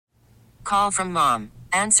Call from mom.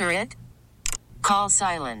 Answer it. Call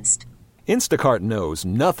silenced. Instacart knows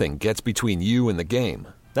nothing gets between you and the game.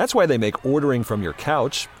 That's why they make ordering from your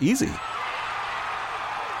couch easy.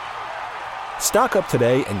 Stock up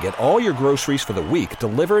today and get all your groceries for the week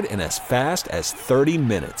delivered in as fast as 30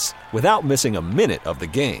 minutes without missing a minute of the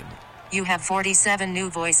game. You have 47 new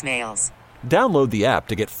voicemails. Download the app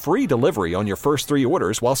to get free delivery on your first 3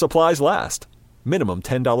 orders while supplies last. Minimum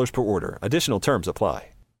 $10 per order. Additional terms apply.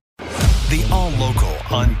 The All Local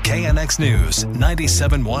on KNX News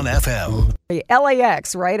 97.1 FM.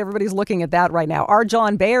 LAX, right? Everybody's looking at that right now. Our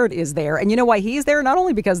John Baird is there. And you know why he's there? Not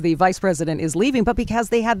only because the vice president is leaving, but because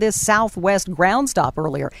they had this Southwest ground stop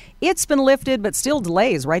earlier. It's been lifted, but still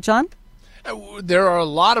delays, right, John? There are a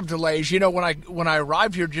lot of delays. You know, when I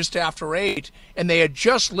arrived here just after 8 and they had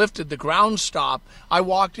just lifted the ground stop, I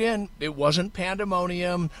walked in. It wasn't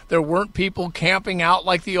pandemonium. There weren't people camping out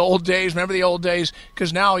like the old days. Remember the old days?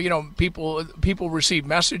 Because now, you know, people receive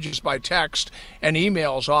messages by text and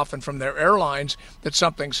emails often from their airlines that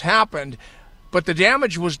something's happened. But the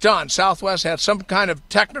damage was done. Southwest had some kind of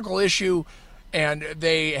technical issue, and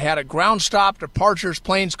they had a ground stop. Departures,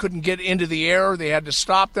 planes couldn't get into the air. They had to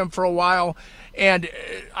stop them for a while. And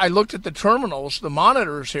I looked at the terminals, the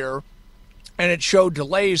monitors here, and it showed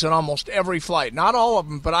delays on almost every flight. Not all of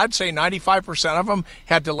them, but I'd say 95% of them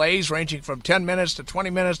had delays ranging from 10 minutes to 20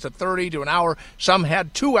 minutes to 30 to an hour. Some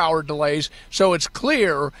had 2-hour delays. So it's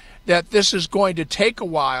clear that this is going to take a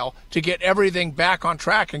while to get everything back on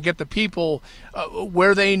track and get the people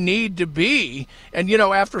where they need to be. And, you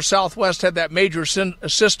know, after Southwest had that major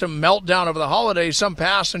system meltdown over the holidays, some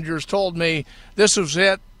passengers told me this was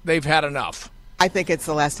it. They've had enough. I think it's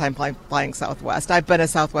the last time flying Southwest. I've been a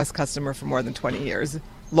Southwest customer for more than 20 years.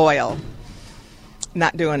 Loyal.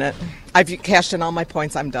 Not doing it. I've cashed in all my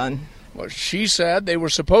points. I'm done. Well, she said they were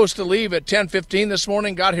supposed to leave at 10:15 this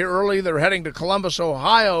morning, got here early. They're heading to Columbus,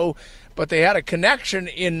 Ohio, but they had a connection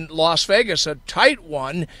in Las Vegas, a tight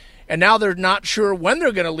one, and now they're not sure when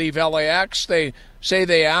they're going to leave LAX. They say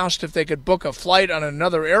they asked if they could book a flight on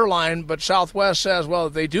another airline, but Southwest says, well,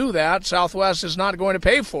 if they do that, Southwest is not going to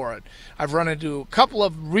pay for it. I've run into a couple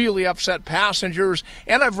of really upset passengers,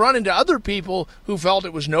 and I've run into other people who felt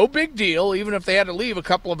it was no big deal, even if they had to leave a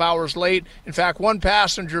couple of hours late. In fact, one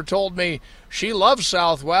passenger told me she loves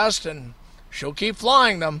Southwest, and she'll keep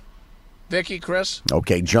flying them. Vicki, Chris.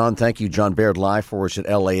 Okay, John, thank you. John Baird live for us at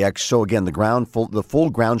LAX. So again, the full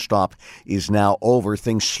ground stop is now over.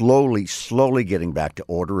 Things slowly getting back to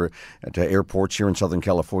order at airports here in Southern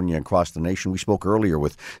California and across the nation. We spoke earlier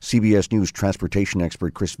with CBS News transportation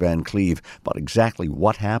expert Chris Van Cleve about exactly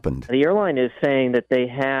what happened. The airline is saying that they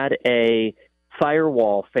had a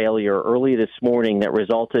firewall failure early this morning that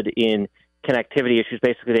resulted in connectivity issues.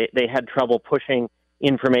 Basically, they had trouble pushing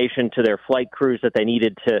information to their flight crews that they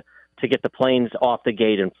needed to get the planes off the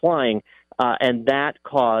gate and flying, and that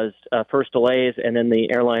caused first delays, and then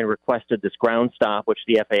the airline requested this ground stop, which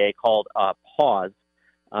the FAA called a pause,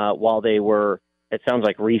 while they were, it sounds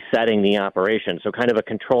like, resetting the operation. So kind of a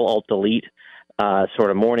Control-Alt-Delete sort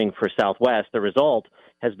of morning for Southwest. The result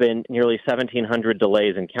has been nearly 1,700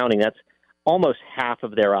 delays and counting. That's almost half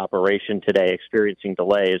of their operation today experiencing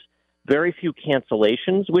delays. Very few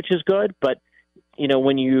cancellations, which is good, but you know,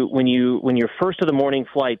 when your first of the morning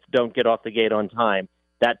flights don't get off the gate on time,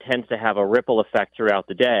 that tends to have a ripple effect throughout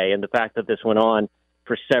the day. And the fact that this went on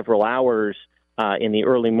for several hours in the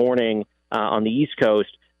early morning on the East Coast,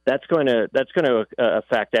 that's going to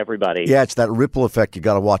affect everybody. Yeah, it's that ripple effect you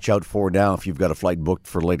got to watch out for now if you've got a flight booked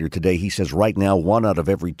for later today. He says right now 1 out of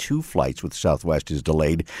every 2 flights with Southwest is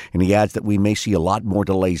delayed, and he adds that we may see a lot more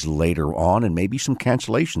delays later on and maybe some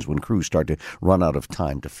cancellations when crews start to run out of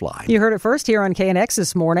time to fly. You heard it first here on KNX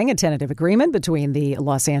this morning, a tentative agreement between the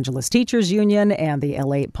Los Angeles Teachers Union and the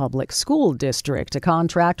LA Public School District, a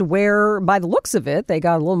contract where, by the looks of it, they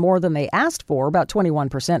got a little more than they asked for, about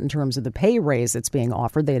 21% in terms of the pay raise that's being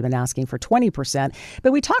offered. They had been asking for 20%.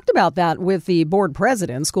 But we talked about that with the board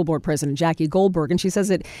president, school board president Jackie Goldberg, and she says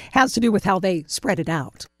it has to do with how they spread it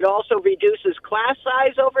out. It also reduces class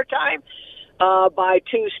size over time by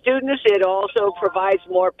 2 students. It also provides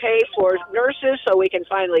more pay for nurses so we can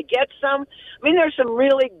finally get some. I mean, there's some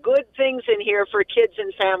really good things in here for kids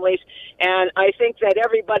and families, and I think that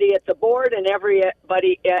everybody at the board and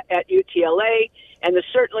everybody at UTLA and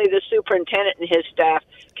certainly the superintendent and his staff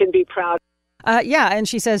can be proud. And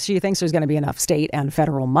she says she thinks there's going to be enough state and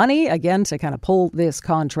federal money, again, to kind of pull this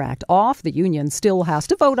contract off. The union still has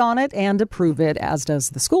to vote on it and approve it, as does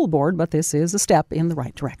the school board, but this is a step in the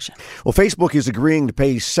right direction. Well, Facebook is agreeing to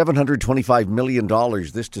pay $725 million,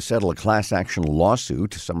 this to settle a class action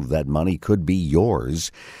lawsuit. Some of that money could be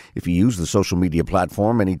yours if you use the social media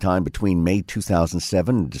platform anytime between May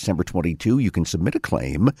 2007 and December 22. You can submit a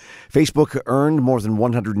claim. Facebook earned more than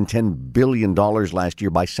 $110 billion last year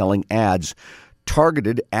by selling ads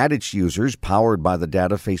targeted at its users, powered by the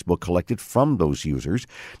data Facebook collected from those users.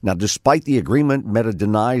 Now, despite the agreement, Meta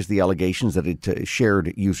denies the allegations that it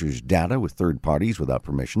shared users' data with third parties without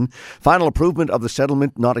permission. Final approval of the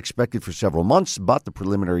settlement not expected for several months, but the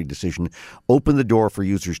preliminary decision opened the door for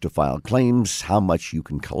users to file claims. How much you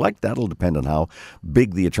can collect, that'll depend on how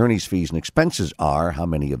big the attorney's fees and expenses are, how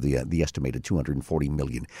many of the estimated 240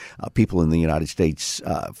 million people in the United States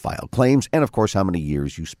file claims, and, of course, how many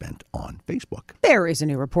years you spent on Facebook. There is a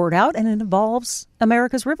new report out, and it involves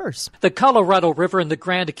America's rivers. The Colorado River in the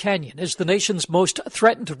Grand Canyon is the nation's most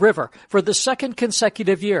threatened river for the second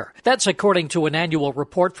consecutive year. That's according to an annual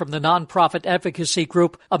report from the nonprofit advocacy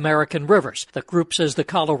group American Rivers. The group says the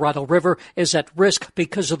Colorado River is at risk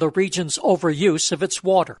because of the region's overuse of its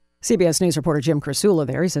water. CBS News reporter Jim Krasula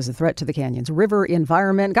there. He says the threat to the canyon's river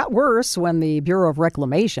environment got worse when the Bureau of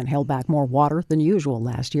Reclamation held back more water than usual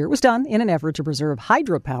last year. It was done in an effort to preserve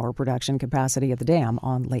hydropower production capacity at the dam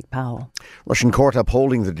on Lake Powell. Russian court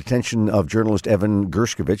upholding the detention of journalist Evan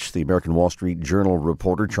Gershkovich, the American Wall Street Journal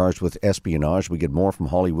reporter charged with espionage. We get more from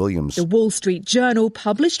Holly Williams. The Wall Street Journal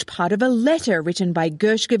published part of a letter written by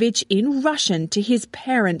Gershkovich in Russian to his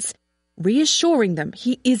parents, reassuring them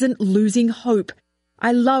he isn't losing hope.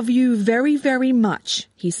 I love you very, very much,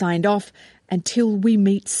 he signed off, until we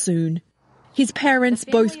meet soon. His parents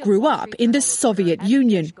both grew up in the Soviet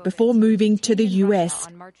Union before moving to the US.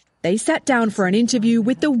 They sat down for an interview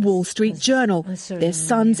with the Wall Street Journal, their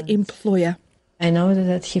son's employer. I know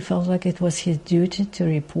that he felt like it was his duty to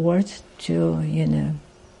report to,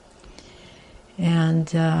 and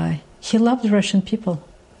he loved Russian people,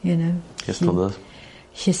 He still does.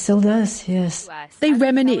 He still does, yes. They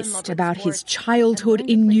reminisced about his childhood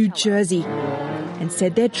in New Jersey and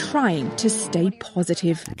said they're trying to stay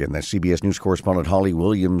positive. Again, that's CBS News correspondent Holly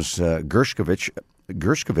Williams. Gershkovich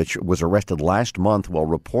was arrested last month while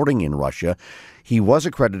reporting in Russia. He was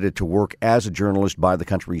accredited to work as a journalist by the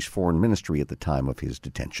country's foreign ministry at the time of his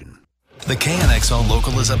detention. The KNX All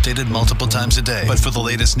Local is updated multiple times a day. But for the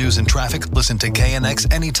latest news and traffic, listen to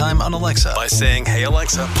KNX anytime on Alexa by saying, "Hey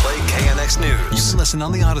Alexa, play KNX News." You can listen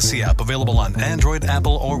on the Odyssey app, available on Android,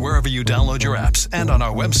 Apple, or wherever you download your apps, and on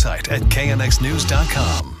our website at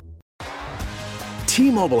knxnews.com.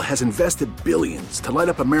 T-Mobile has invested billions to light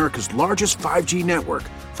up America's largest 5G network,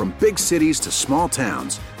 from big cities to small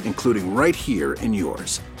towns, including right here in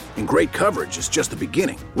yours. And great coverage is just the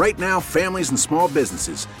beginning. Right now, families and small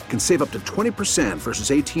businesses can save up to 20%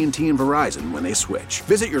 versus AT&T and Verizon when they switch.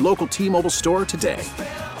 Visit your local T-Mobile store today.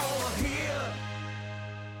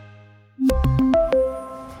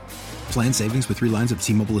 Plan savings with 3 lines of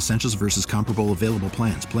T-Mobile Essentials versus comparable available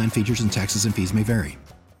plans. Plan features and taxes and fees may vary.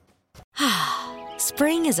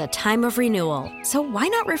 Spring is a time of renewal, so why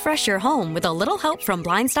not refresh your home with a little help from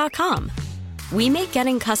Blinds.com? We make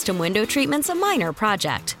getting custom window treatments a minor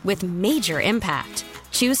project with major impact.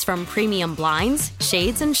 Choose from premium blinds,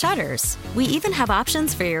 shades, and shutters. We even have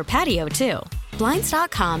options for your patio, too.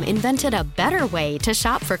 Blinds.com invented a better way to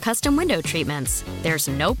shop for custom window treatments. There's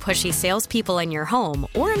no pushy salespeople in your home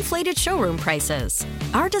or inflated showroom prices.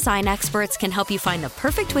 Our design experts can help you find the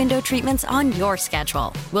perfect window treatments on your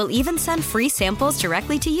schedule. We'll even send free samples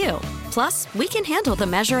directly to you. Plus, we can handle the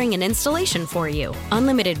measuring and installation for you.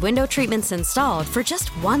 Unlimited window treatments installed for just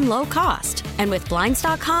one low cost. And with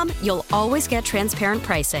Blinds.com, you'll always get transparent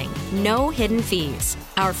pricing. No hidden fees.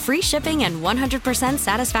 Our free shipping and 100%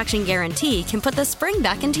 satisfaction guarantee can put the spring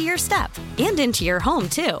back into your step and into your home,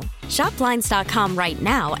 too. Shop Blinds.com right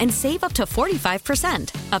now and save up to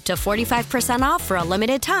 45%. Up to 45% off for a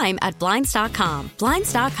limited time at Blinds.com.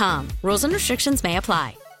 Blinds.com. Rules and restrictions may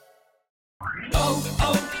apply.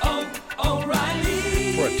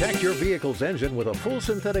 Protect your vehicle's engine with a full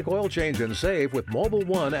synthetic oil change and save with Mobile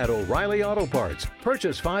One at O'Reilly Auto Parts.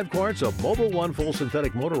 Purchase 5 quarts of Mobile One full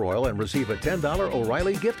synthetic motor oil and receive a $10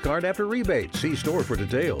 O'Reilly gift card after rebate. See store for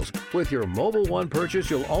details. With your Mobile One purchase,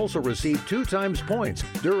 you'll also receive 2 times points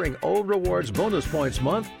during O Rewards Bonus Points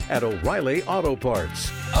Month at O'Reilly Auto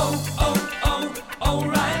Parts.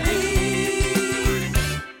 O'Reilly.